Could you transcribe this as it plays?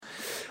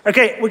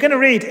Okay, we're going to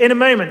read in a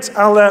moment.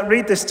 I'll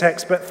read this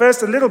text, but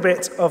first a little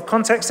bit of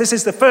context. This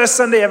is the first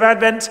Sunday of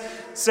Advent,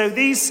 so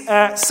these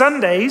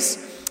Sundays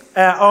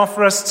are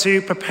for us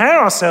to prepare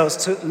ourselves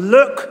to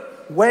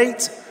look,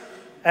 wait,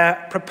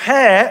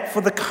 prepare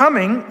for the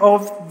coming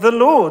of the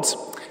Lord.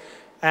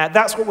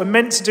 That's what we're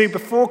meant to do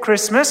before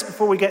Christmas,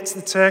 before we get to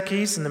the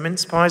turkeys and the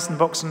mince pies and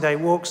Boxing Day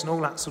walks and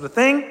all that sort of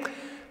thing.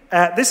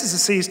 This is a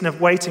season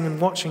of waiting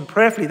and watching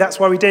prayerfully. That's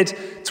why we did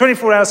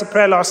 24 hours of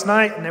prayer last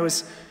night, and there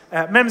was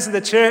members of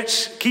the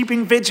church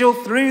keeping vigil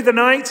through the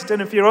night. I don't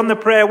know if you're on the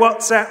prayer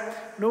WhatsApp,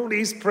 and all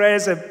these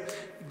prayers are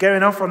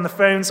going off on the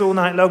phones all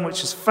night long,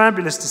 which is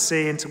fabulous to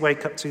see and to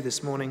wake up to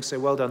this morning. So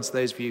well done to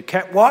those of you who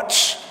kept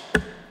watch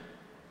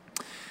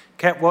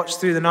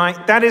through the night.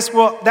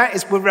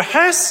 We're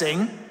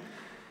rehearsing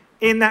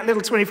in that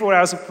little 24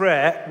 hours of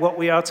prayer what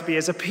we are to be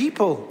as a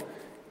people,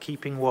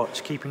 keeping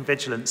watch, keeping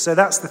vigilant. So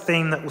that's the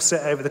theme that will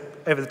sit over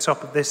the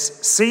top of this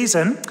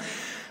season.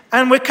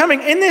 And we're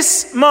coming, in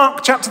this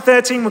Mark chapter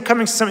 13, we're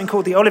coming to something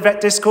called the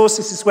Olivet Discourse.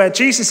 This is where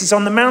Jesus is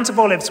on the Mount of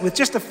Olives with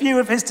just a few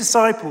of his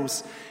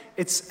disciples.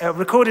 It's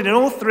recorded in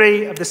all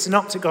three of the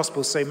Synoptic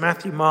Gospels, so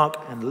Matthew,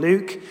 Mark, and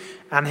Luke.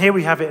 And here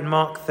we have it in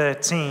Mark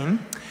 13.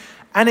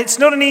 And it's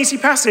not an easy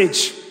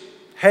passage.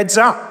 Heads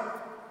up.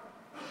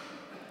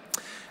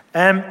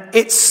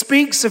 It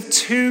speaks of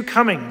two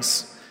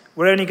comings.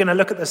 We're only going to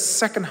look at the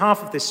second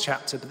half of this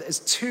chapter, but there's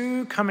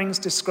two comings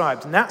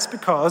described. And that's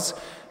because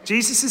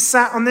Jesus is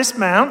sat on this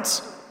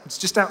mount. It's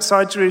just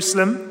outside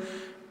Jerusalem.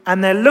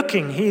 And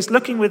he's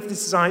looking with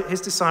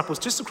his disciples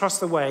just across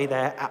the way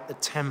there at the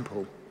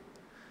temple.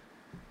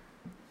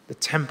 The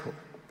temple.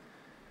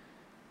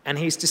 And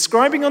he's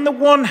describing on the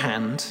one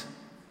hand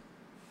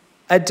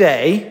a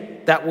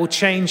day that will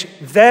change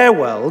their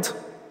world,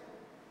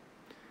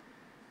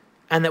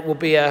 and that will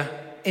be an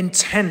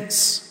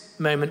intense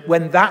moment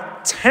when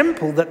that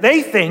temple that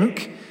they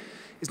think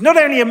is not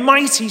only a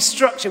mighty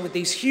structure with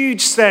these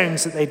huge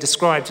stones that they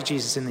describe to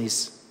Jesus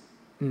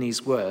in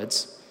these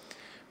words,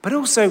 but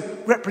also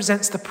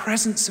represents the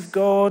presence of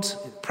God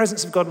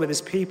with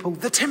his people,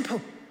 the temple.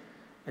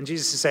 And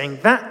Jesus is saying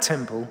that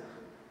temple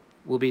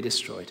will be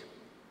destroyed.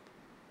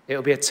 It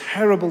will be a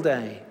terrible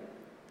day.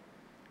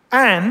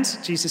 And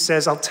Jesus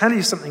says, I'll tell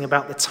you something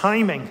about the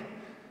timing.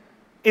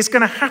 It's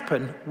going to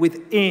happen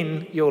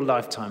within your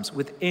lifetimes,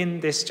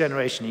 within this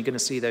generation. You're going to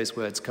see those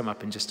words come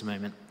up in just a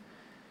moment.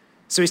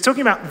 So he's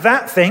talking about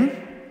that thing,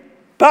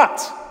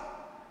 but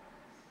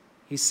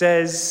he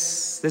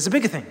says there's a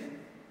bigger thing.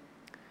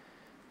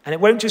 And it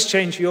won't just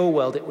change your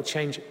world, it will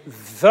change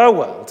the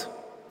world.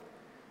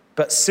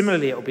 But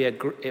similarly,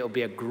 it'll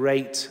be a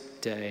great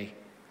day.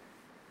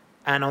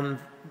 And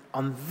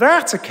on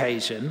that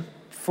occasion,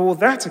 for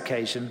that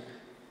occasion,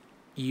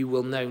 you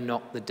will know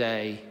not the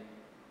day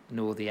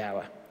nor the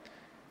hour.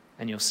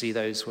 And you'll see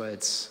those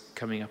words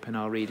coming up in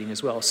our reading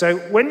as well. So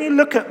when you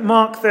look at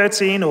Mark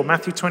 13 or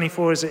Matthew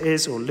 24 as it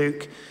is, or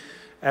Luke,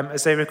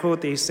 as they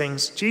record these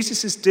things,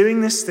 Jesus is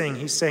doing this thing.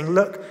 He's saying,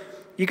 look,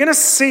 you're going to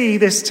see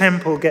this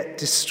temple get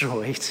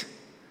destroyed.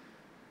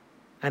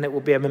 And it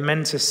will be a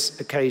momentous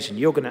occasion.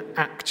 You're going to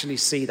actually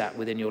see that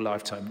within your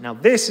lifetime. Now,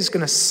 this is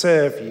going to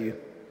serve you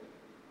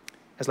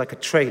as like a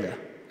trailer,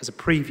 as a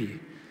preview,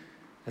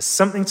 as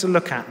something to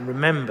look at and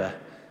remember.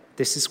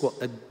 This is what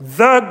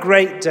the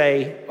great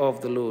day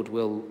of the Lord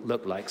will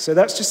look like. So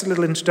that's just a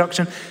little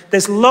introduction.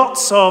 There's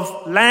lots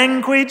of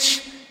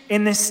language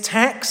in this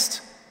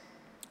text,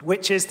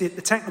 which is the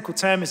technical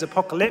term is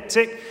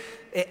apocalyptic.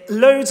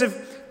 Loads of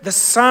the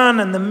sun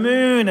and the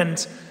moon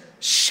and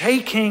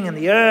shaking, and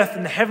the earth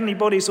and the heavenly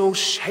bodies all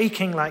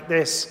shaking like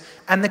this,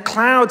 and the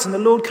clouds and the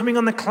Lord coming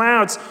on the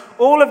clouds.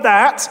 All of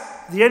that,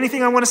 the only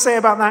thing I want to say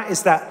about that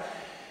is that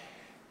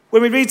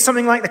when we read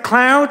something like the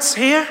clouds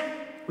here,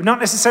 we're not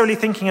necessarily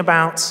thinking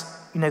about,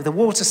 the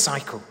water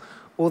cycle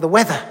or the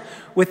weather.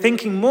 We're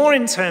thinking more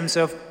in terms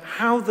of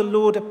how the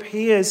Lord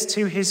appears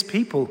to his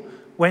people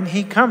when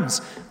he comes.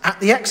 At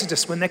the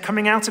Exodus, when they're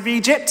coming out of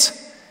Egypt,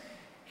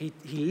 he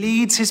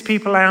leads his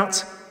people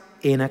out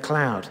in a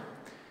cloud.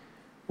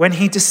 When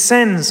he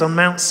descends on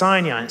Mount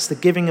Sinai, it's the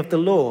giving of the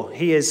law.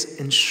 He is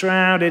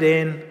enshrouded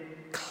in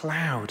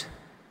cloud.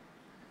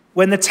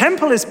 When the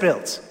temple is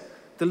built,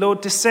 the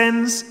Lord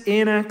descends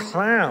in a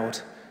cloud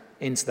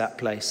into that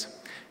place.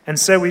 And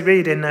so we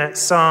read in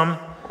Psalm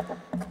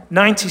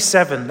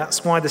 97,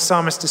 that's why the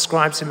psalmist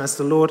describes him as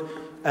the Lord,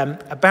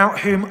 about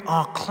whom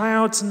are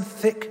clouds and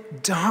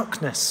thick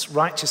darkness,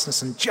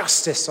 righteousness and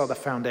justice are the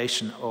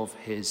foundation of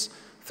his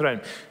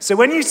throne. So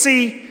when you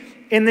see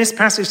in this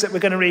passage that we're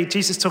going to read,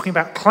 Jesus talking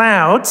about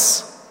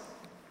clouds,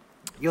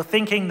 you're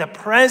thinking the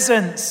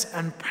presence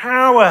and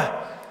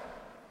power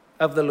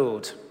of the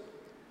Lord,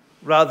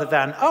 rather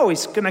than,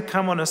 he's going to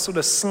come on a sort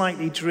of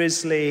slightly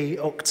drizzly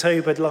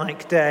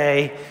October-like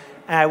day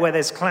where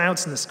there's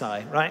clouds in the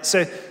sky, right?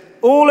 So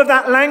all of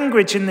that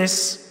language in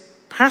this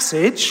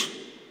passage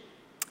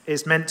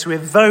is meant to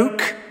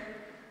evoke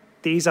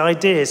these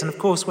ideas. And of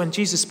course, when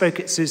Jesus spoke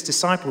it to his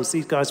disciples,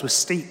 these guys were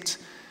steeped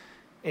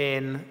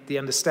in the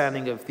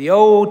understanding of the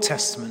Old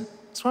Testament.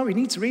 That's why we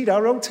need to read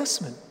our Old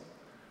Testament.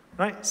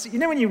 Right? So,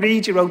 when you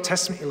read your Old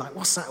Testament, you're like,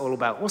 what's that all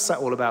about? What's that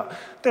all about?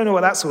 Don't know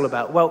what that's all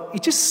about. Well, you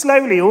just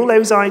slowly, all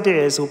those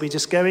ideas will be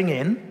just going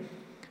in.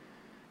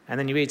 And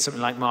then you read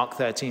something like Mark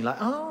 13, like,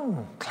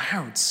 oh,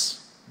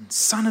 clouds and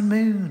sun and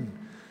moon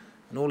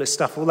and all this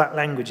stuff. All that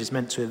language is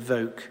meant to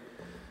evoke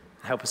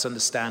and help us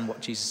understand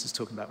what Jesus is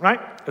talking about. Right?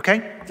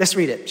 Okay, let's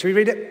read it. Shall we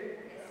read it?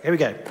 Here we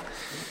go.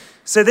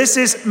 So this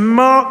is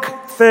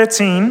Mark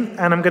 13,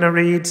 and I'm going to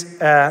read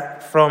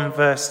from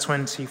verse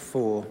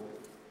 24.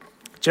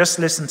 Just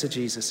listen to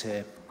Jesus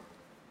here.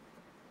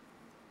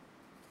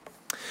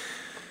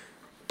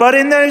 But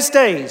in those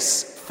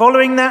days,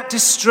 following that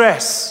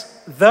distress,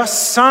 the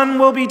sun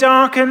will be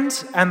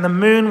darkened and the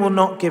moon will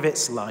not give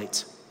its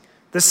light.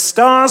 The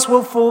stars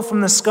will fall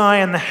from the sky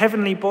and the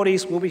heavenly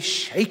bodies will be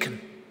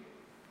shaken.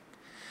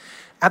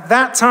 At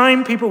that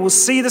time, people will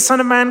see the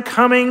Son of Man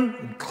coming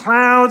in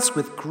clouds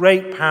with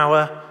great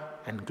power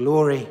and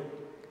glory.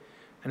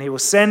 And he will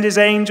send his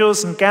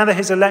angels and gather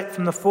his elect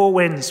from the four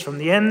winds, from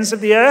the ends of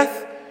the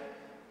earth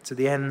to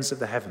the ends of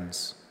the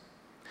heavens.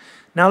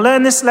 Now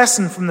learn this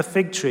lesson from the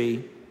fig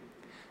tree.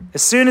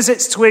 As soon as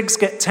its twigs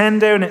get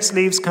tender and its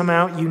leaves come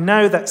out, you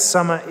know that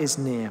summer is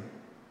near.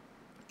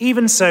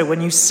 Even so,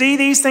 when you see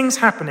these things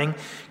happening,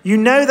 you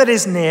know that it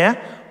is near,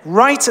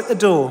 right at the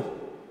door.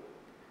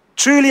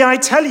 Truly, I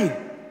tell you,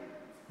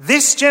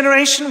 this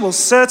generation will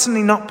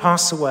certainly not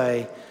pass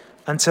away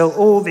until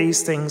all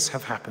these things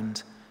have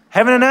happened.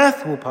 Heaven and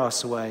earth will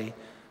pass away,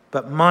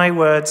 but my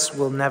words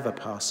will never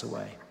pass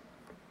away.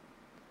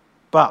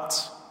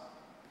 But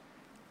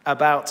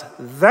about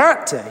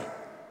that day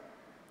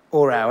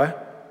or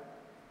hour,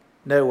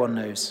 no one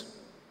knows.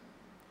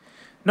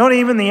 Not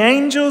even the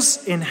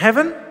angels in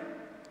heaven,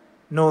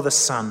 nor the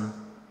Son,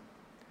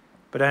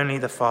 but only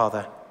the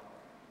Father.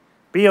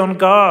 Be on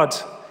guard,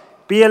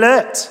 be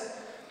alert.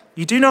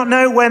 You do not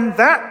know when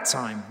that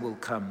time will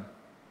come.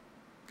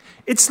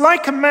 It's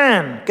like a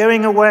man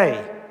going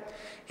away.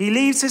 He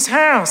leaves his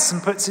house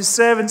and puts his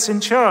servants in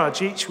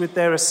charge, each with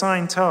their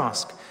assigned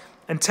task,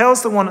 and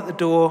tells the one at the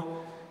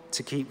door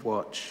to keep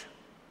watch.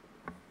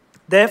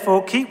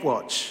 Therefore, keep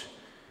watch,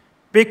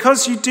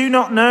 because you do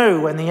not know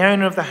when the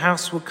owner of the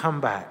house will come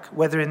back,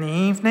 whether in the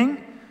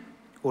evening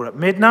or at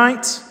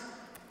midnight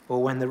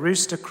or when the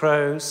rooster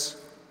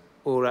crows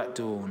or at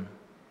dawn.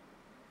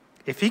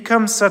 If he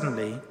comes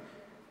suddenly,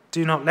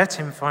 do not let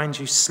him find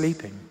you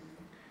sleeping.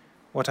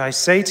 What I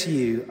say to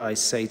you, I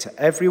say to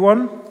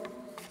everyone,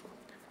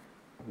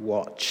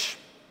 watch.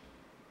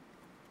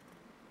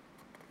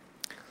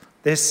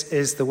 This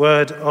is the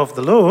word of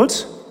the Lord.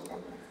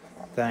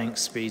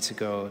 Thanks be to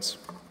God.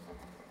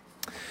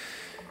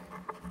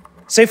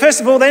 So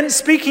first of all then,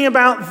 speaking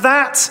about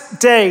that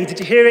day, did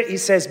you hear it? He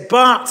says,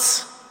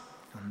 but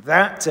on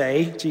that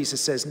day,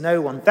 Jesus says,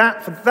 no one,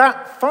 for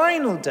that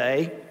final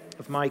day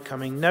of my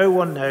coming, no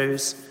one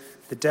knows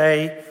the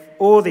day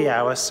or the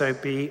hour, so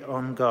be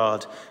on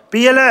guard.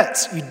 Be alert.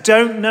 You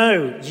don't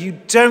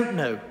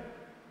know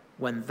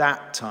when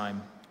that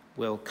time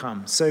will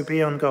come. So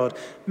be on guard.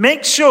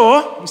 Make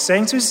sure, he's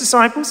saying to his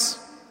disciples,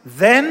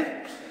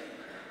 then,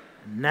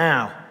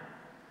 now.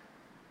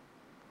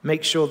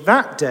 Make sure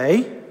that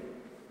day,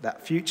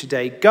 that future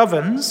day,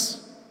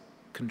 governs,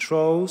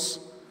 controls,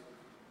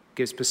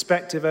 gives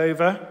perspective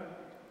over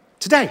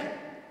today.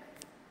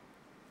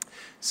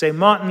 So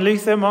Martin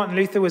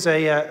Luther was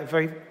a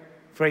very,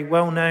 very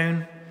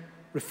well-known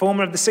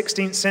reformer of the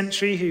 16th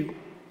century who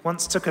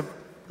once took a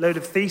load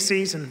of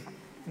theses and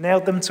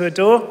nailed them to a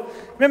door.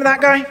 Remember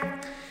that guy?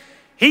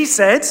 He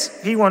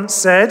once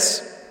said,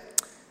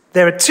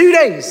 there are 2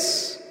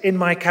 days in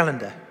my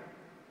calendar.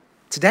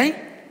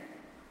 Today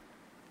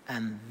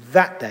and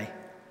that day.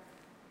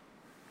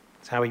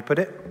 That's how he put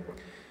it.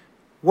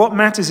 What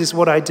matters is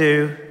what I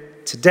do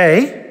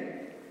today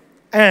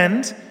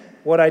and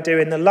what I do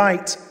in the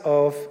light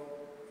of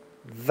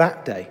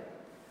that day.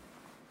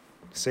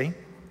 See?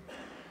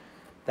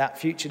 That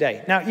future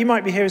day. Now, you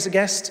might be here as a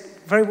guest.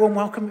 Very warm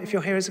welcome if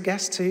you're here as a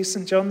guest to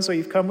St. John's, or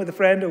you've come with a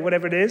friend or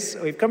whatever it is,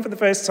 or you've come for the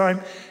first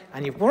time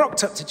and you've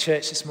rocked up to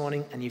church this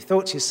morning and you've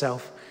thought to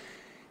yourself,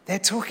 they're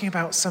talking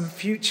about some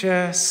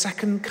future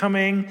second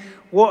coming.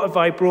 What have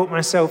I brought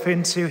myself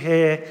into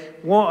here?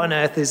 What on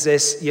earth is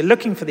this? You're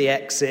looking for the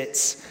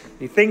exits.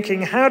 You're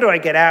thinking, how do I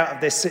get out of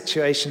this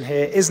situation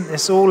here? Isn't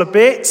this all a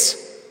bit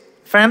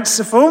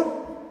fanciful?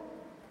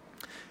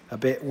 A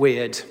bit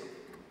weird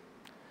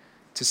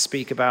to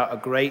speak about a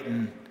great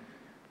and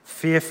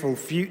fearful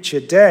future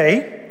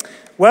day?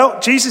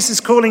 Well, Jesus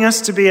is calling us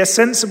to be a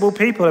sensible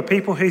people, a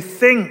people who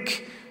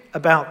think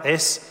about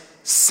this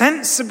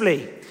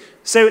sensibly.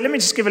 So let me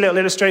just give a little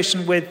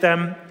illustration with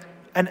an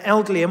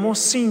elderly, a more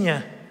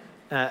senior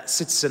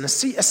citizen, a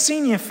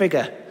senior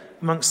figure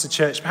amongst the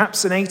church,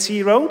 perhaps an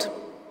 80-year-old.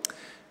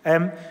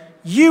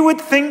 You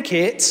would think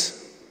it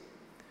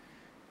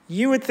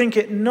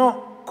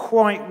not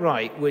quite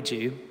right, would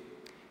you,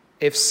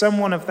 if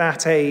someone of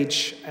that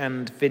age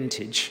and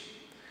vintage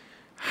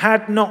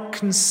had not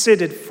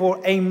considered for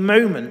a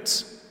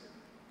moment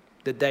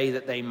the day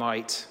that they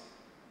might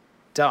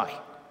die.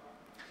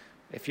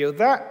 If you're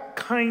that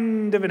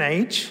kind of an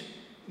age,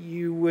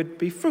 you would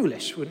be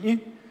foolish, wouldn't you?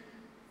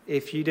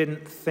 If you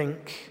didn't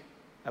think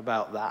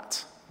about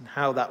that and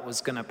how that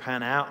was going to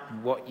pan out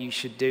and what you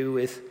should do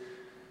with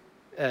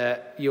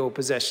your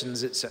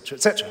possessions, etc.,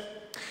 etc.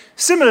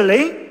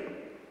 Similarly,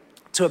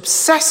 to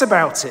obsess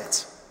about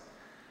it,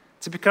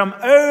 to become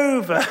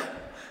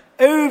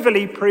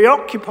overly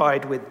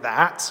preoccupied with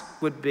that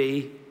would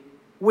be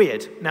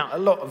weird. Now,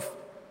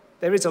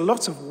 there is a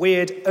lot of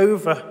weird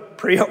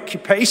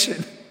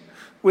over-preoccupation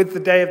with the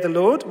day of the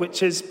Lord,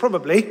 which is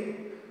probably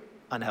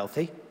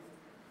unhealthy.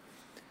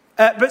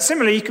 But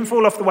similarly, you can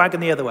fall off the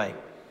wagon the other way.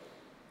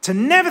 To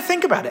never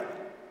think about it.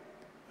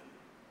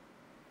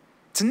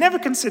 To never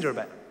consider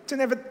about it. To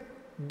never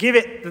give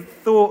it the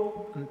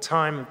thought and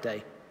time of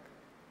day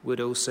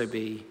would also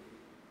be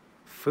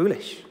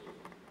foolish,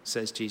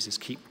 says Jesus.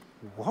 Keep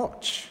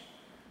watch,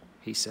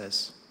 he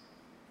says.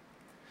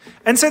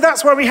 And so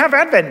that's why we have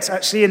Advent,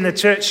 actually, in the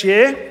church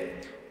year.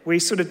 We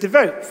sort of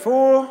devote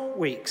 4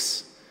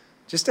 weeks,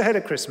 just ahead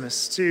of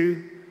Christmas,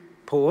 to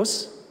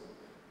pause,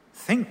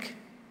 think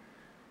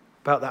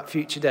about that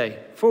future day.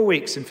 4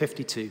 weeks and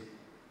 52.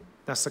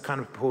 That's the kind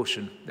of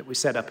proportion that we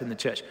set up in the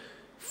church.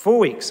 4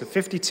 weeks of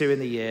 52 in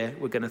the year,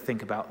 we're going to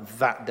think about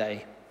that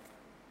day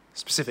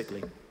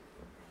specifically.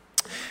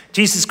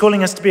 Jesus is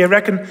calling us to be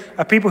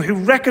a people who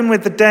reckon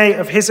with the day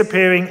of his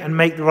appearing and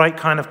make the right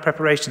kind of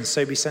preparations,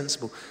 so be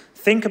sensible.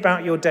 Think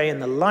about your day in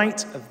the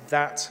light of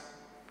that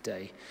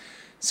day.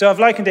 So I've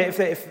likened it,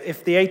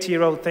 if the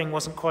 80-year-old thing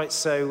wasn't quite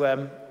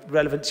so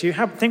relevant to you,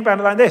 think about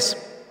it like this.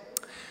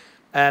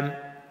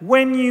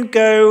 When you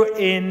go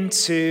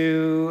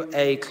into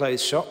a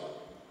clothes shop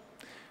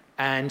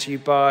and you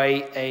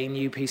buy a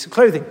new piece of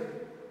clothing,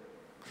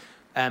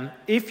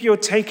 if you're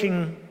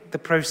taking the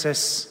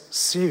process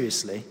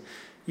seriously,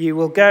 you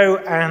will go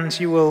and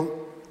you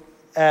will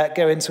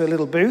go into a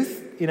little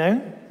booth,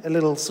 a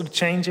little sort of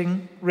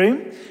changing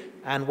room,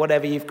 and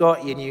whatever you've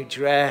got, your new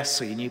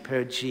dress or your new pair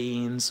of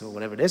jeans or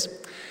whatever it is,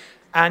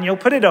 and you'll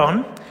put it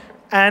on,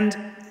 and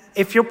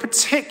if you're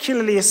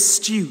particularly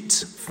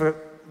astute for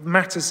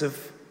matters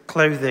of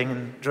clothing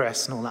and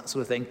dress and all that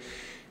sort of thing,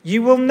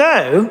 you will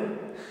know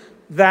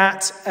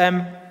that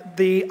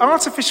the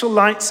artificial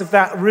lights of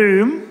that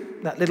room,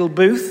 that little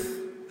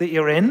booth that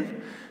you're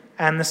in,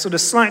 and the sort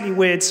of slightly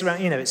weird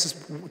surround, it's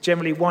just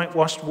generally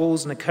whitewashed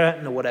walls and a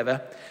curtain or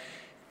whatever,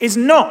 is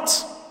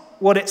not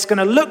what it's going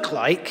to look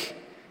like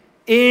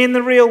in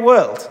the real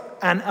world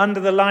and under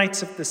the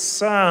light of the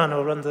sun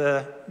or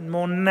under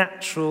more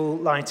natural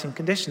lighting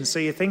conditions. So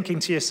you're thinking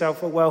to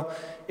yourself, well,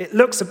 it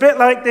looks a bit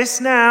like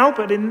this now,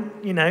 but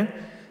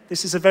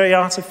this is a very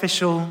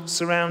artificial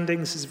surrounding,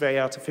 this is a very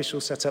artificial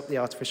setup, the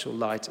artificial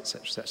light,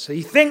 etc., etc. So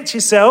you think to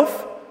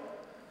yourself,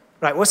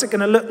 right, what's it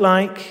going to look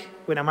like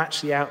when I'm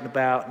actually out and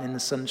about and in the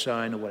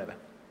sunshine or whatever?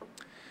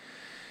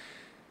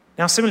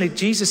 Now, similarly,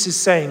 Jesus is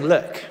saying,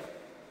 look,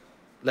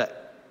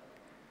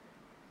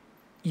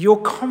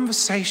 your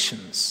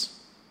conversations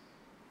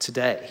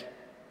today,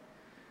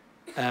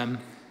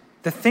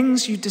 the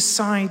things you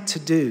decide to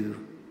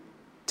do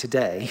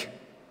today,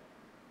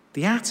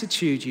 the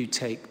attitude you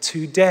take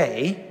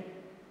today,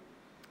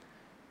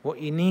 what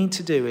you need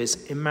to do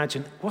is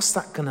imagine, what's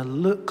that going to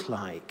look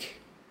like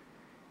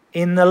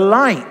in the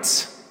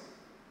light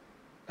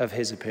of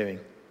his appearing,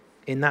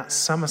 in that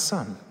summer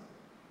sun?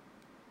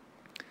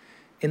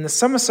 In the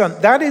summer sun,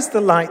 that is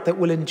the light that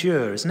will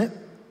endure, isn't it?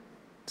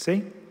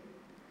 See?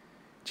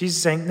 Jesus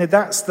is saying, no,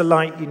 that's the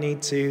light you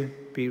need to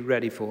be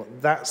ready for.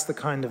 That's the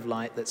kind of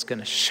light that's going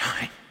to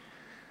shine.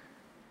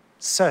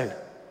 So,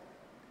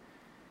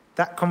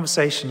 that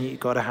conversation you've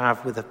got to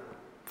have with a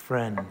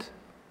friend,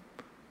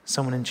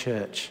 someone in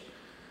church,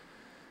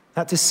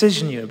 that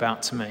decision you're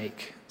about to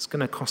make, it's going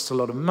to cost a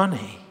lot of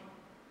money.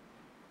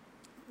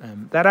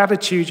 That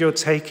attitude you're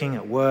taking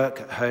at work,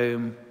 at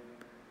home,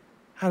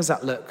 how does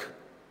that look?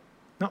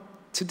 Not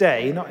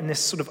today, not in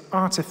this sort of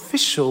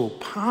artificial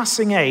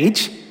passing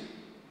age.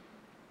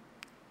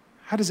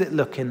 How does it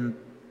look in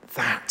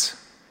that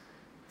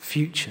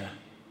future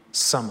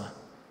summer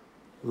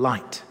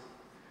light?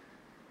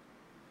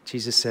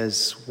 Jesus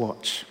says,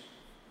 watch.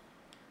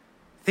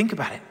 Think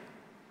about it.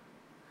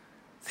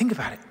 Think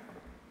about it.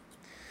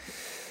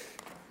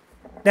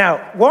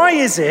 Now, why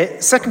is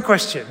it, second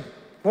question,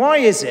 why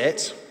is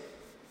it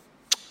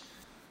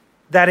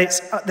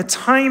that the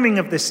timing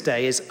of this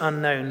day is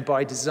unknown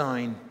by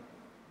design?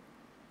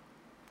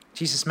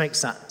 Jesus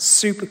makes that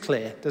super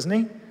clear, doesn't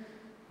he?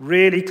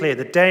 Really clear.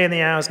 The day and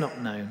the hour is not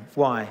known.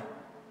 Why?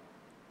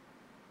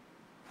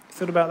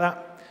 Thought about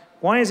that?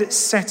 Why is it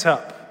set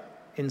up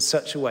in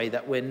such a way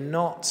that we're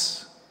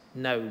not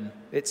known?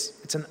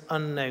 It's an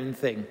unknown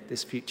thing,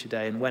 this future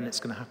day, and when it's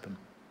going to happen.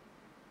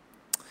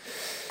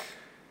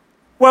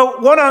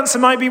 Well, one answer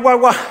might be,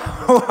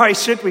 why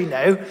should we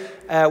know?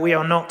 We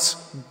are not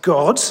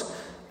God,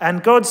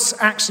 and God's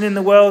action in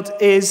the world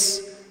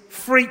is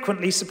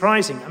frequently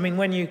surprising. I mean,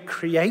 when you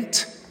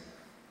create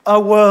a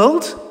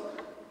world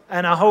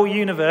and a whole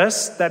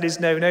universe that is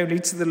known only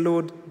to the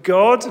Lord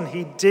God, and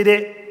he did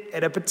it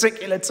at a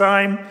particular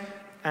time,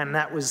 and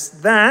that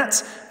was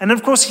that. And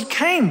of course, he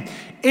came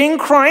In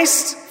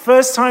Christ,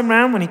 first time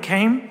round when he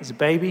came as a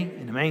baby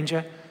in a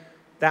manger,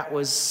 that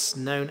was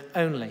known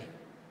only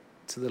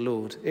to the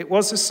Lord. It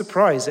was a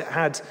surprise. It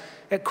had,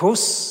 of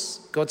course,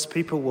 God's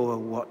people were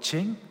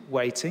watching,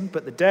 waiting,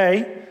 but the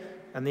day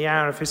and the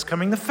hour of his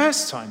coming the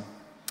first time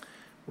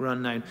were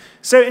unknown.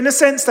 So in a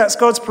sense, that's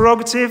God's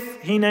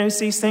prerogative. He knows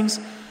these things.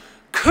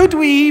 Could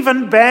we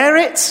even bear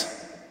it?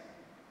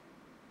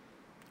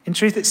 In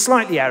truth, it's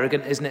slightly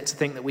arrogant, isn't it, to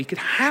think that we could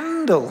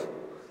handle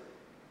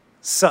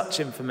such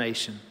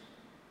information.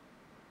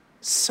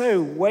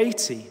 So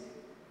weighty,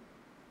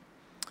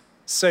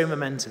 so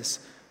momentous.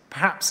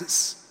 Perhaps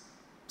it's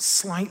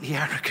slightly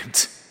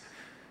arrogant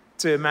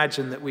to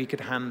imagine that we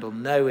could handle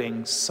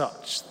knowing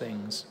such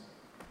things.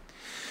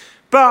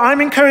 But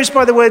I'm encouraged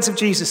by the words of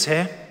Jesus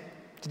here.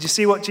 Did you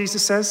see what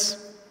Jesus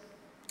says?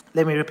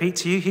 Let me repeat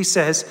to you. He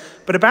says,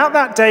 "But about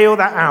that day or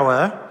that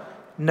hour,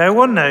 no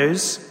one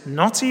knows,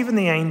 not even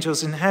the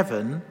angels in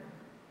heaven,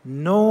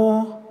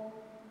 nor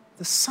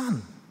the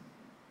Son,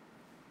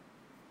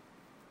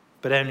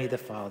 but only the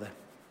Father."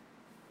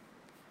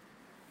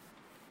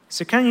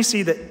 So can you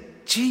see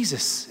that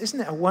Jesus, isn't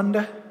it a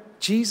wonder?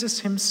 Jesus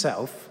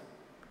himself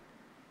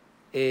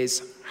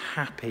is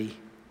happy,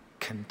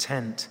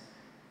 content.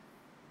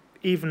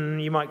 Even,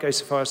 you might go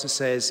so far as to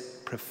say,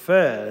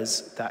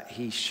 prefers that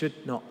he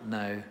should not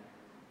know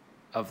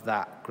of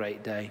that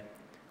great day.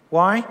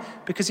 Why?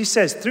 Because he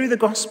says, through the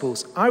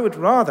Gospels, I would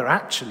rather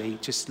actually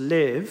just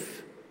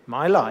live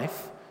my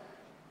life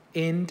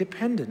in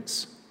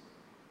dependence,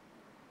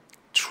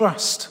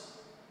 trust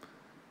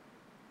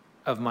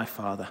of my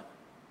Father,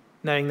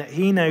 knowing that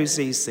he knows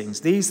these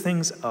things. These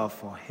things are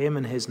for him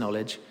and his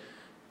knowledge.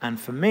 And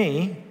for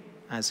me,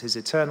 as his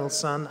eternal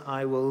Son,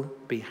 I will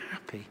be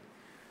happy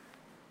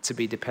to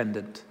be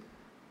dependent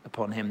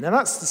upon him. Now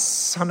that's the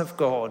Son of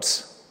God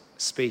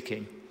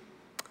speaking.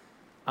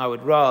 I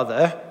would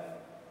rather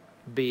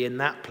be in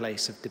that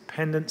place of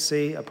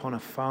dependency upon a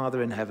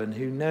Father in heaven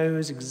who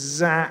knows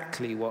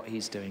exactly what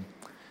he's doing.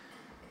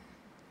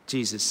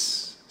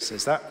 Jesus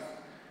says that.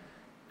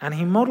 And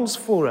he models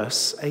for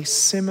us a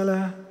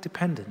similar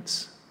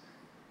dependence.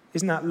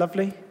 Isn't that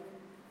lovely?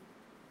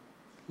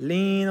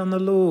 Lean on the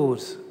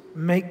Lord.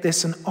 Make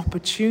this an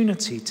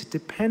opportunity to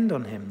depend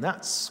on him.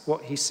 That's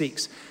what he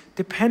seeks.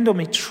 Depend on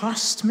me.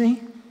 Trust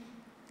me.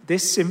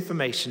 This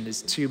information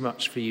is too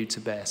much for you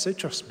to bear, so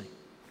trust me.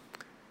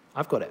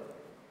 I've got it.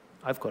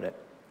 I've got it.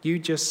 You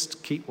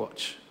just keep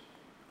watch.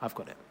 I've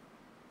got it.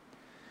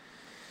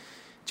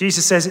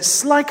 Jesus says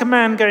it's like a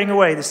man going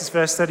away. This is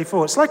verse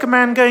 34. It's like a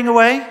man going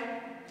away.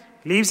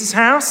 He leaves his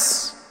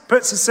house,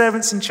 puts his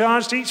servants in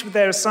charge, each with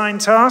their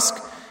assigned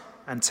task,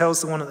 and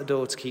tells the one at the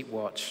door to keep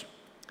watch.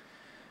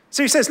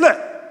 So he says, look,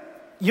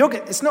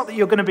 it's not that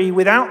you're going to be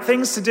without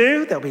things to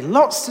do. There'll be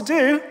lots to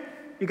do.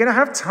 You're going to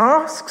have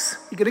tasks.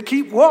 You're going to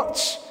keep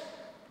watch.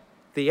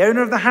 The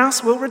owner of the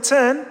house will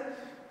return.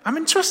 I'm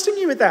entrusting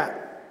you with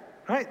that.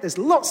 Right? There's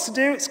lots to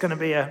do. It's going to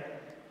be a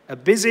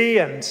busy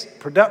and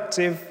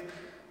productive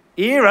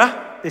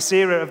era, this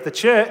era of the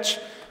church.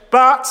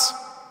 But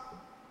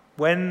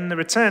when the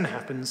return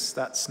happens,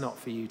 that's not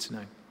for you to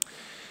know.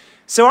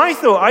 So I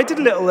thought, I did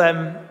a little,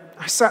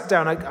 I sat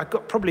down, I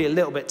got probably a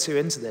little bit too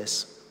into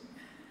this.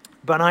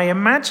 But I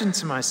imagined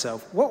to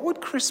myself, what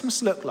would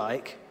Christmas look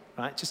like,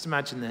 right? Just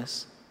imagine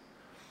this.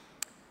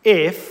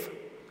 If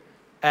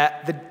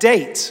the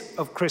date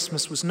of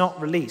Christmas was not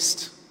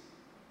released.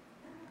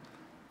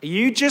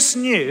 You just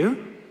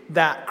knew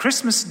that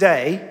Christmas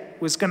Day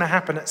was going to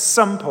happen at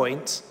some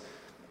point,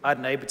 I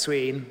don't know,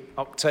 between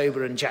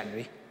October and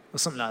January, or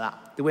something like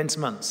that, the winter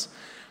months.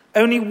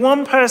 Only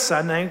one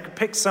person, I know, could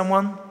pick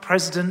someone,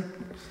 President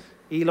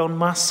Elon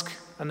Musk,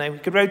 I know, we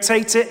could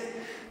rotate it.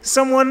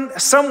 Someone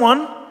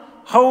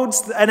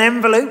holds an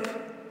envelope,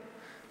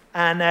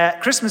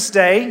 and Christmas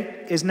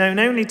Day is known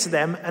only to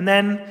them, and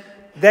then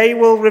they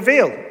will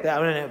reveal that.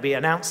 I don't know, it'll be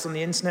announced on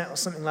the internet or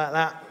something like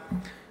that,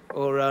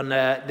 or on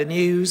the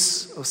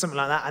news or something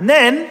like that. And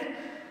then,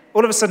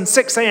 all of a sudden,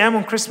 6 a.m.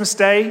 on Christmas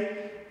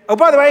Day, oh,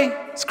 by the way,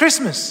 it's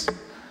Christmas.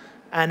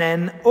 And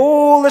then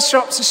all the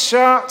shops are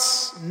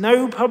shut,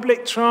 no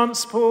public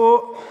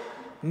transport,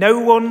 no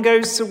one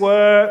goes to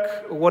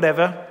work, or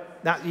whatever,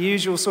 that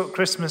usual sort of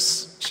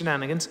Christmas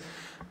shenanigans.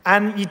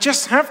 And you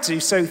just have to,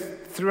 so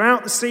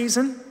throughout the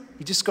season,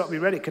 you just got to be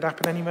ready. It could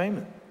happen any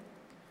moment.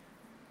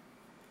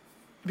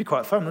 It'd be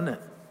quite fun, wouldn't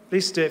it? At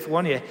least do it for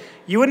 1 year.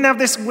 You wouldn't have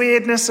this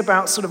weirdness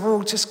about sort of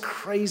all just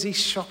crazy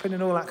shopping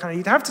and all that kind of.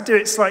 You'd have to do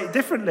it slightly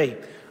differently.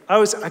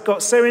 I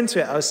got so into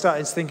it, I was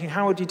starting thinking,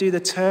 how would you do the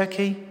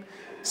turkey?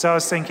 So I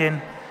was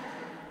thinking,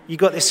 you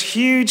got this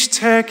huge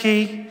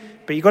turkey,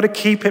 but you got to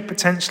keep it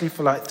potentially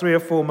for like 3 or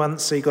 4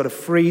 months, so you got to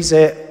freeze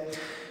it.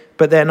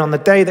 But then on the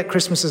day that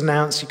Christmas is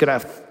announced, you've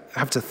got to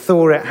have to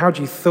thaw it. How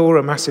do you thaw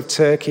a massive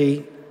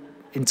turkey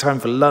in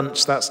time for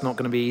lunch? That's not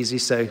going to be easy.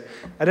 So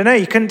I don't know,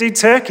 you couldn't do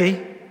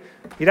turkey.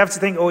 You'd have to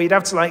think, or you'd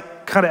have to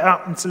like cut it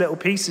up into little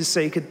pieces so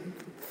you could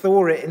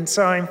thaw it in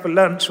time for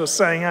lunch or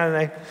something, I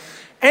don't know.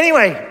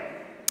 Anyway,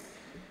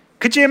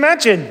 could you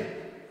imagine?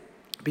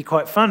 It'd be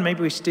quite fun.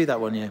 Maybe we should do that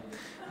 1 year.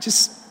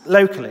 Just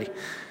locally.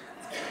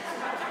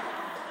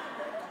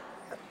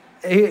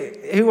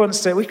 who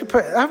wants to?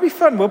 That'd be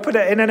fun. We'll put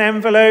it in an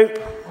envelope.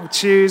 We'll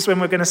choose when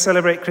we're going to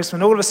celebrate Christmas.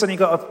 And all of a sudden, you've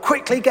got to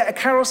quickly get a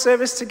carol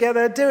service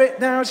together. Do it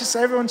now. Just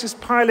everyone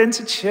just pile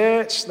into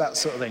church, that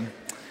sort of thing.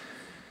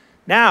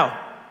 Now,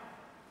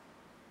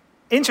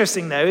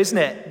 interesting though, isn't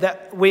it,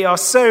 that we're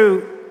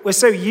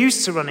so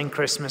used to running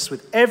Christmas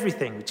with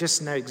everything. We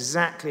just know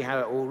exactly how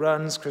it all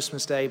runs.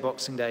 Christmas Day,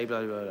 Boxing Day,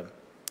 blah, blah, blah.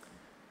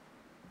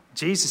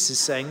 Jesus is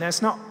saying, no,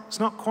 it's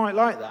not quite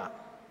like that.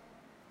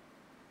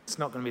 It's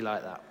not going to be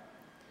like that.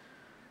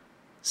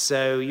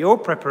 So your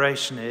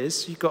preparation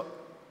is,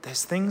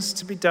 there's things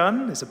to be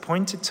done, there's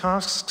appointed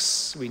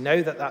tasks, we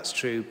know that that's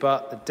true,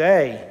 but the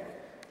day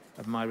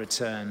of my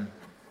return,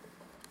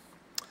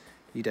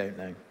 you don't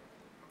know.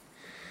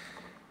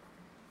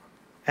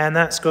 And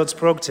that's God's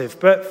prerogative.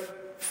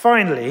 But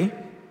finally,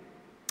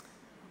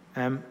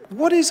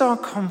 what is our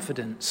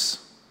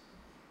confidence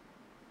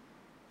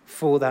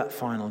for that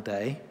final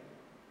day?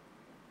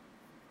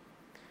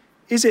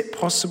 Is it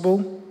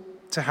possible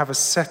to have a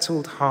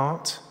settled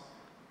heart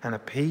and a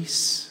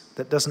peace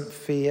that doesn't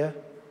fear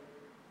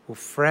or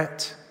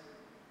fret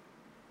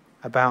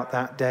about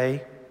that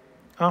day?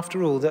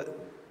 After all,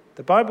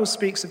 the Bible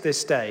speaks of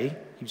this day,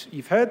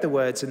 you've heard the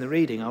words in the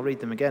reading, I'll read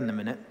them again in a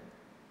minute,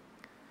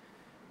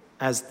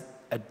 as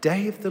a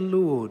day of the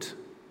Lord,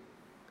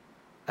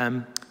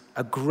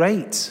 a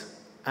great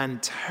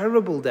and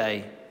terrible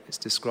day, it's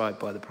described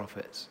by the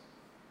prophets.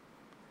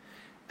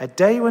 A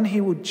day when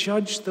he will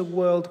judge the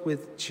world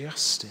with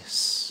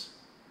justice.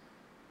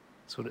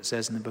 That's what it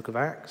says in the book of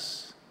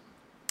Acts.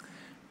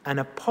 An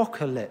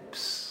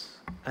apocalypse,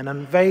 an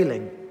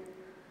unveiling,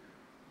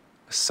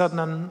 a sudden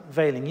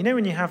unveiling. You know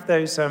when you have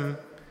those,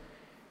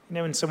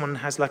 when someone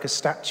has like a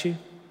statue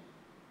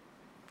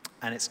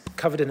and it's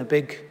covered in a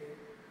big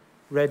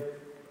red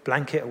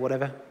blanket or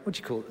whatever? What do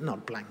you call it?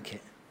 Not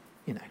blanket,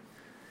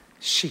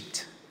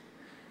 sheet.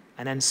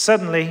 And then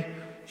suddenly,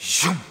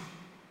 zoom,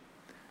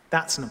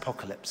 that's an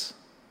apocalypse.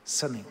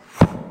 Suddenly,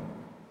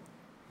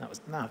 that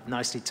was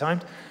nicely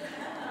timed.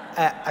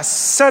 A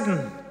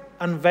sudden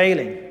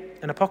unveiling,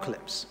 an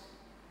apocalypse.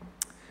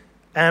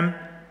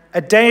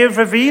 A day of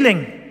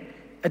revealing,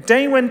 a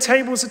day when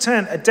tables are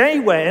turned, a day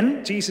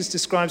when, Jesus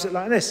describes it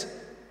like this,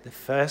 the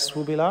first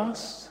will be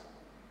last,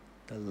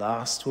 the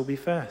last will be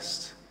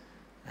first.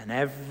 And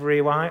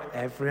every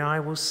eye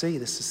will see.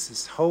 This is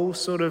this whole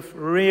sort of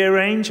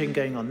rearranging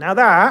going on. Now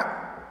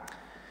that,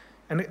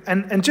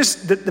 and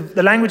just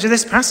the language of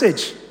this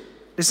passage,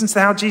 listen to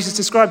how Jesus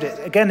described it.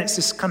 Again, it's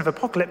this kind of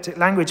apocalyptic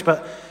language,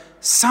 but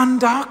sun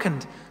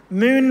darkened,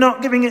 moon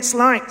not giving its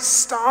light,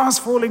 stars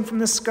falling from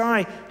the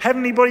sky,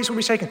 heavenly bodies will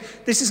be shaken.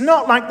 This is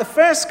not like the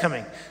first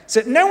coming.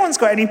 So no one's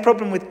got any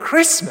problem with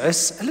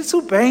Christmas. A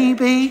little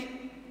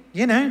baby,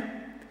 in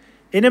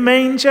a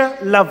manger,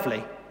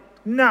 lovely.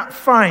 No,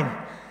 fine.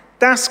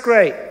 That's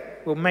great.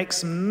 We'll make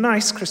some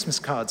nice Christmas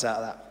cards out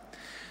of that.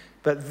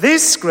 But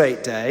this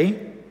great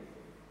day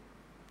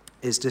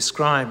is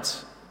described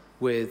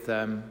with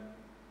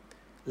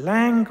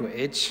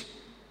language,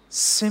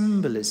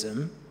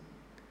 symbolism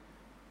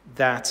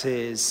that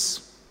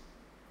is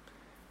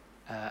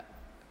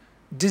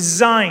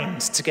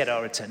designed to get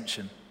our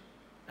attention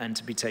and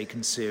to be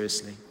taken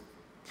seriously.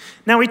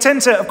 Now we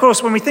tend to, of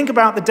course, when we think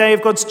about the day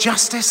of God's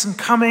justice and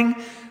coming,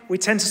 we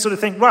tend to sort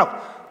of think,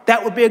 well,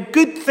 that would be a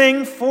good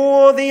thing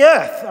for the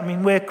earth. I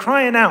mean, we're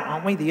crying out,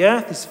 aren't we? The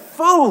earth is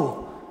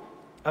full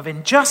of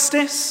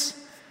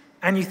injustice.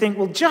 And you think,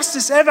 will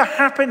justice ever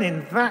happen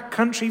in that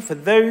country for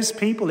those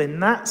people in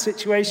that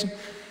situation?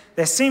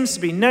 There seems to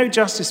be no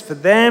justice for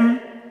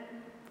them,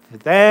 for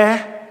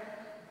there,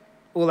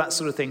 all that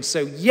sort of thing.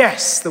 So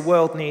yes, the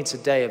world needs a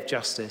day of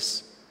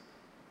justice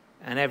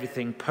and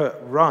everything put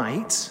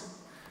right.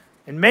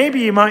 And maybe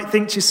you might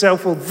think to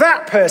yourself, well,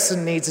 that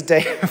person needs a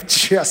day of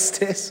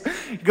justice.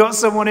 You've got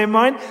someone in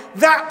mind?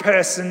 That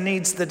person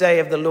needs the day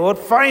of the Lord.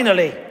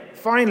 Finally,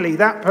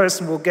 that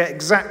person will get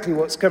exactly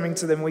what's coming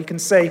to them. We can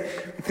sort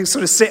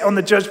of sit on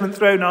the judgment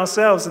throne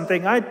ourselves and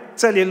think, I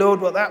tell you,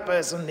 Lord, what that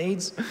person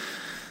needs.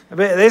 A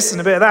bit of this and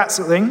a bit of that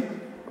sort of thing.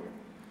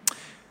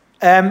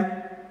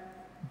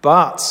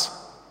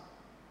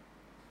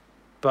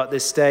 But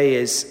this day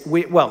is,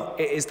 it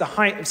is the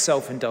height of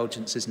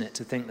self-indulgence, isn't it,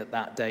 to think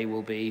that day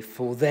will be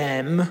for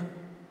them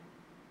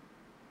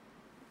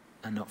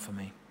and not for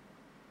me.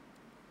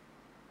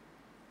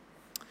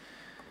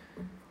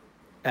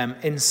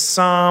 In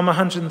Psalm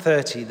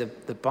 130,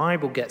 the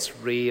Bible gets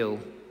real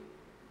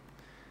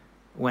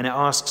when it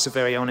asks a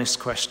very honest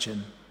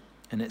question.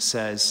 And it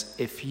says,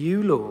 if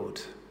you,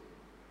 Lord,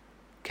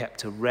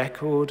 kept a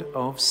record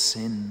of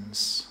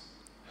sins,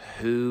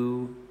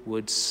 who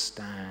would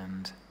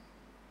stand?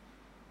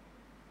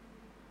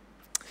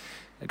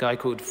 A guy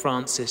called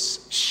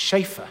Francis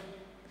Schaeffer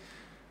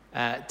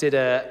had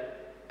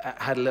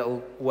a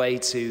little way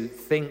to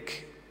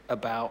think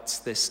about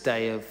this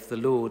day of the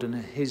Lord and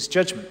his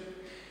judgment.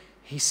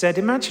 He said,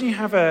 imagine you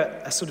have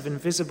a sort of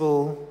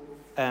invisible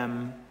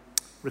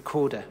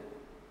recorder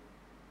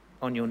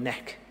on your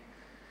neck,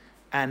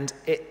 and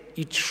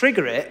you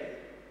trigger it.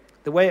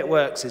 The way it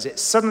works is it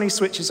suddenly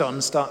switches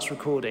on, starts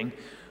recording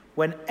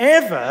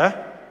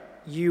whenever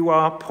you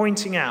are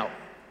pointing out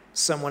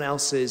someone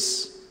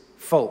else's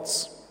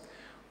faults,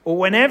 or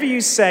whenever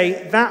you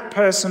say that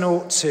person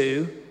ought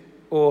to,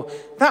 or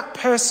that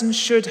person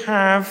should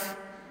have,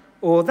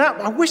 or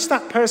that I wish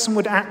that person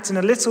would act in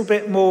a little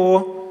bit more,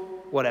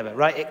 whatever,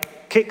 right? It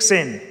kicks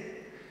in.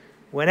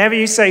 Whenever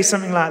you say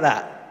something like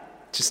that,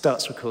 it just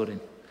starts recording,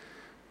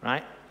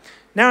 right?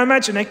 Now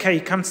imagine, okay,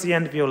 you come to the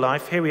end of your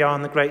life. Here we are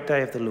on the great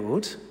day of the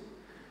Lord.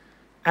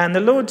 And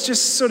the Lord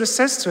just sort of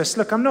says to us,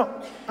 look, I'm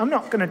not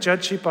going to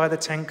judge you by the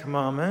Ten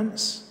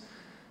Commandments.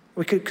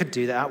 We could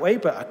do that way,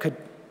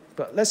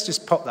 but let's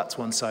just pop that to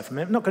one side for a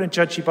minute. I'm not going to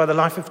judge you by the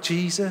life of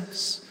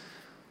Jesus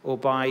or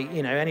by,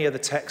 any other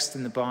text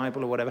in the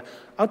Bible or whatever.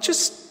 I'll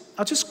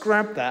just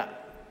grab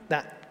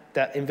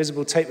that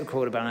invisible tape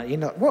recorder banner.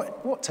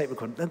 What tape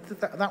recorder?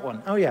 That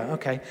one. Oh yeah,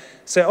 okay.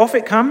 So off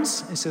it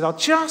comes. It says, I'm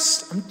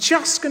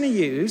just going to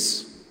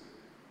use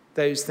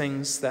those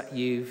things that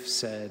you've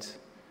said,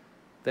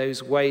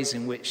 those ways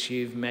in which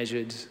you've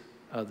measured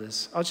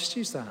others. I'll just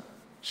use that,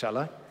 shall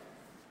I?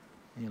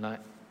 And you're like,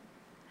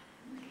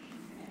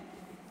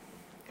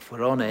 if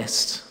we're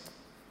honest,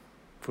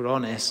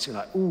 you're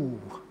like, ooh,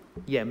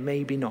 yeah,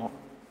 maybe not.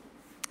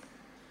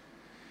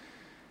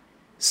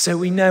 So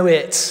we know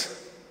it,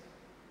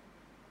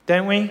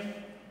 don't we?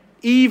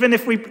 Even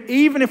if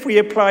we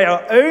apply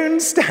our own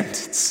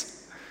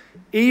standards,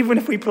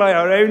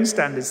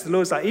 the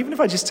Lord's like, even if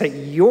I just take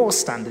your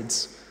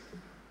standards,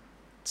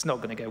 it's not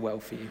going to go well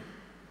for you.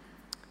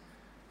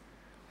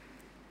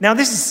 Now,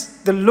 this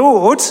is the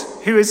Lord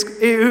who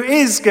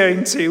is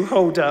going to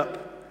hold up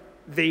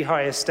the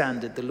highest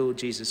standard, the Lord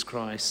Jesus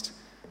Christ,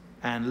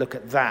 and look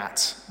at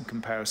that in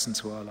comparison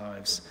to our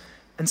lives.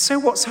 And so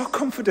what's our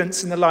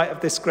confidence in the light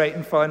of this great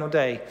and final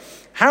day?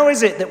 How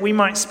is it that we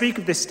might speak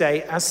of this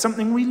day as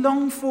something we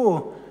long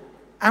for,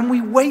 and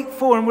we wait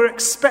for, and we're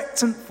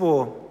expectant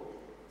for?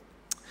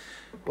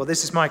 Well,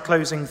 this is my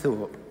closing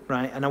thought,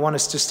 right? And I want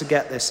us just to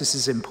get this. This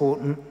is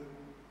important.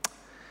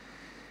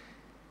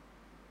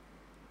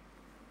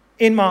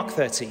 In Mark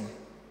 13,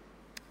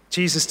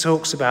 Jesus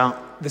talks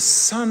about the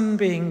sun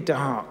being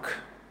dark,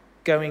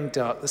 going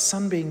dark, the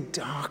sun being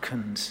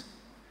darkened,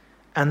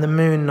 and the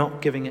moon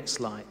not giving its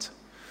light.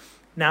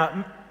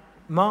 Now,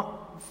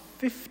 Mark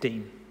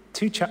 15,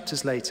 2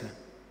 chapters later,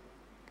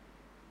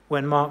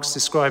 when Mark's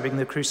describing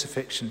the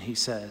crucifixion, he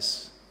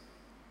says,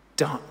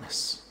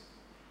 darkness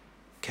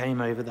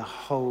came over the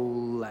whole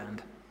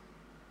land.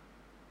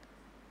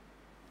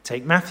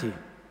 Take Matthew.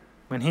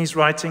 When he's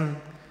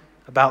writing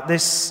about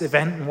this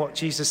event and what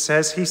Jesus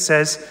says, he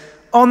says,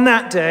 on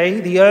that day,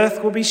 the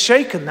earth will be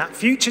shaken. That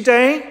future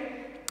day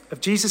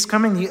of Jesus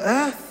coming, the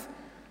earth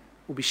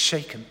will be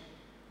shaken.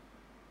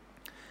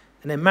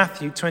 And in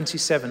Matthew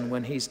 27,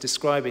 when he's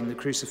describing the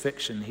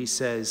crucifixion, he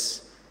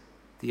says,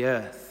 the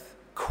earth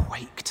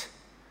quaked,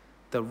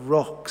 the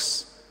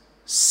rocks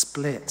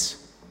split,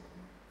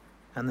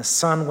 and the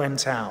sun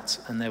went out,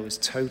 and there was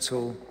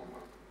total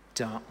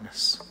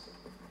darkness.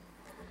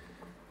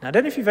 Now, I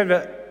don't know if you've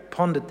ever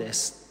pondered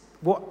this.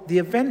 What the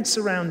events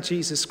around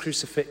Jesus'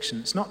 crucifixion,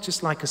 it's not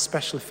just like a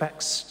special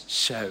effects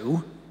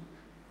show,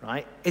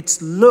 right? It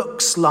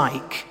looks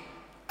like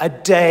a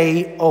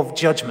day of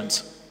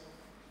judgment.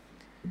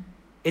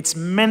 It's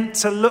meant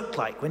to look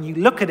like, when you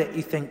look at it,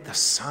 you think the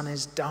sun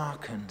is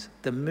darkened,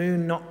 the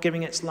moon not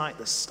giving its light,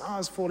 the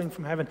stars falling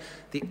from heaven,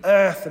 the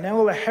earth and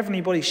all the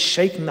heavenly bodies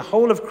shaking, the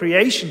whole of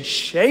creation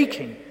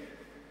shaking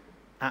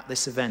at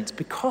this event,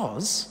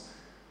 because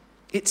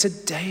it's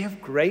a day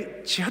of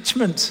great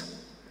judgment.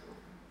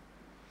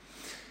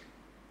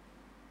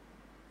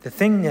 The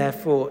thing,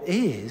 therefore,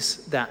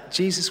 is that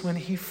Jesus, when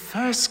he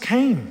first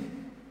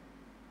came,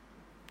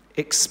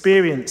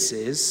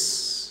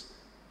 experiences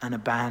an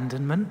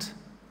abandonment,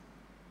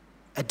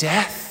 a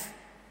death,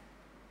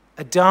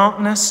 a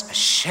darkness, a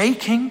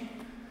shaking,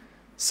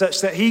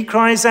 such that he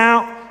cries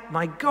out,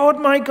 my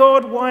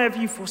God, why have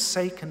you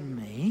forsaken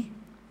me?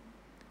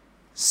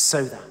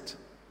 So that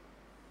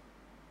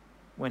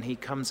when he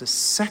comes a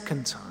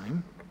second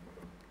time,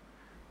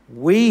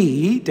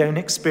 we don't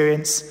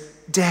experience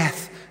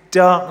death,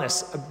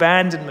 darkness,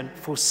 abandonment,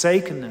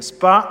 forsakenness,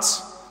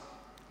 but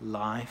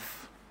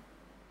life,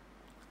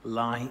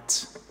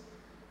 light,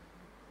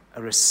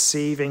 a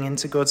receiving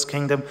into God's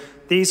kingdom.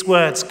 These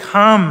words,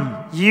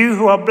 come, you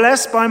who are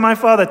blessed by my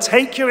Father,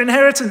 take your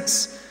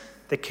inheritance,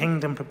 the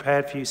kingdom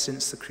prepared for you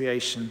since the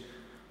creation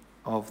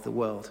of the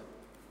world.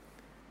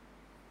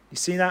 You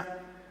see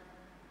that?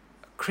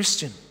 A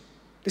Christian,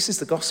 this is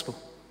the gospel,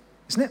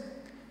 isn't it?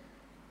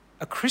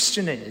 A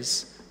Christian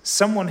is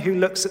someone who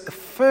looks at the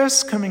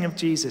first coming of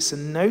Jesus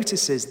and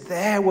notices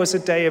there was a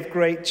day of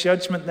great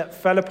judgment that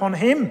fell upon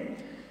him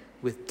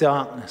with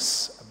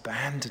darkness,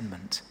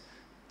 abandonment,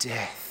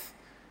 death,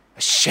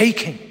 a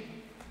shaking.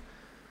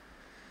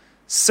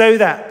 So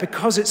that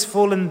because it's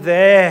fallen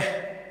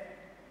there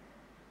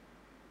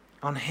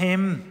on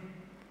him,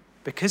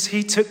 because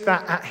he took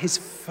that at his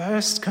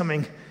first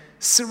coming,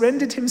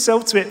 surrendered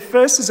himself to it,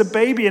 first as a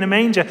baby in a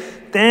manger,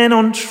 then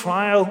on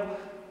trial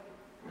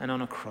and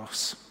on a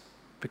cross.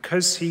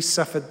 because he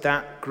suffered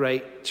that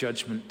great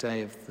judgment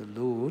day of the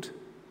Lord,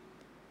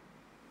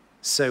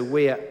 so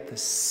we at the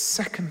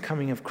second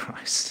coming of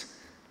Christ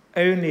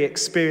only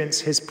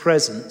experience his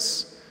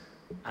presence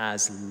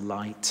as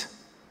light,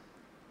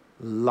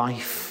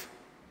 life,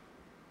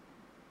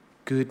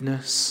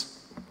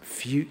 goodness,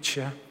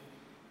 future,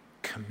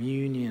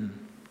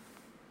 communion.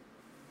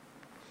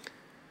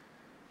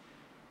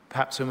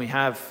 Perhaps when we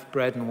have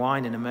bread and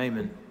wine in a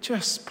moment,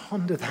 just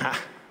ponder that.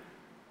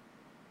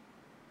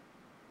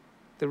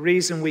 The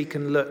reason we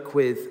can look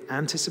with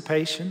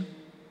anticipation,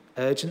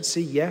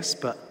 urgency, yes,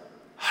 but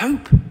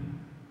hope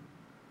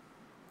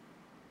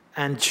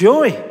and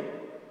joy.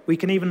 We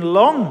can even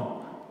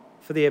long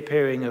for the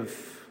appearing of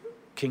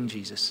King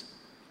Jesus.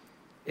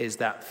 Is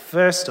that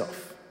first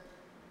off,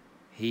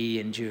 he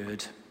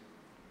endured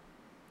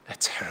a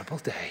terrible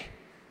day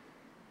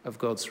of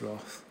God's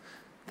wrath,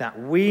 that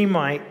we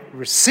might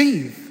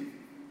receive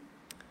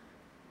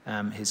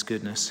his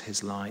goodness,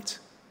 his light,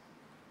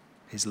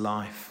 his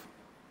life,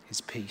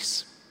 his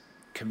peace,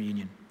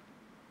 communion.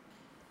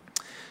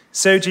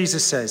 So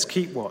Jesus says,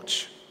 keep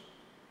watch.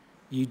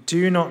 You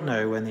do not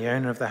know when the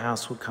owner of the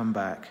house will come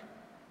back,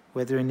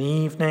 whether in the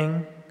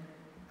evening,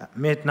 at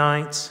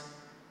midnight,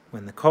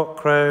 when the cock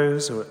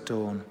crows, or at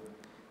dawn.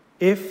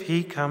 If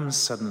he comes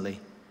suddenly,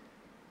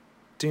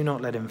 do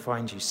not let him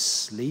find you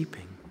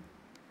sleeping.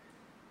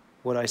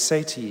 What I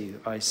say to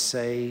you, I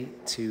say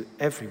to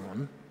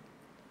everyone,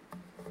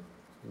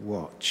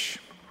 watch.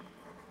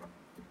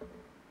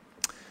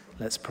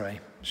 Let's pray.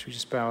 Should we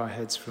just bow our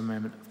heads for a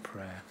moment of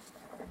prayer?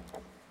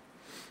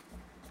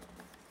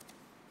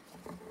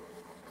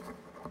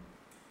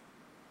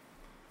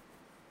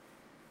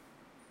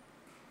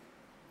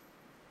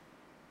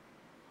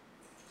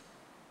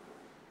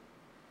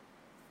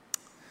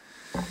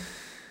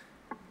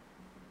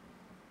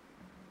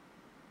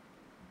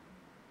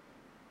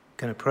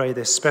 Going to pray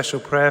this special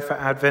prayer for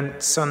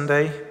Advent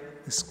Sunday,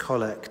 this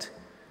collect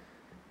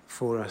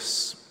for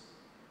us.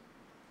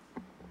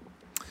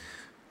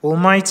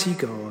 Almighty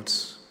God,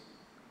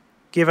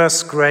 give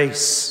us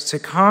grace to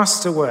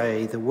cast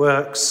away the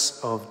works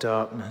of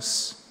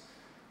darkness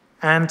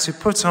and to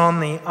put on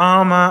the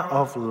armor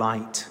of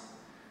light.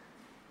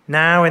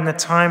 Now in the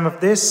time of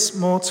this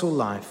mortal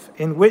life,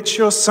 in which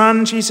your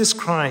Son Jesus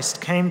Christ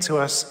came to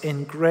us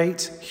in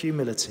great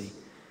humility,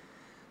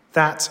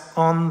 that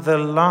on the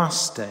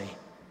last day,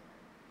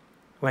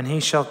 when he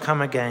shall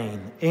come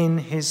again in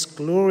his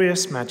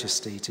glorious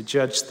majesty to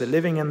judge the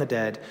living and the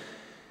dead,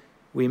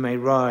 we may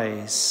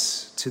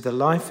rise to the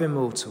life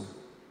immortal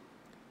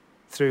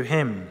through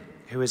him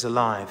who is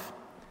alive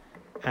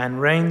and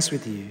reigns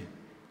with you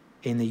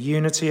in the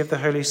unity of the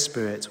Holy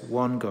Spirit,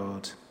 one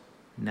God,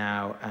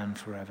 now and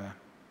forever.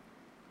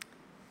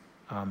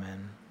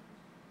 Amen.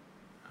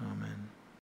 Amen.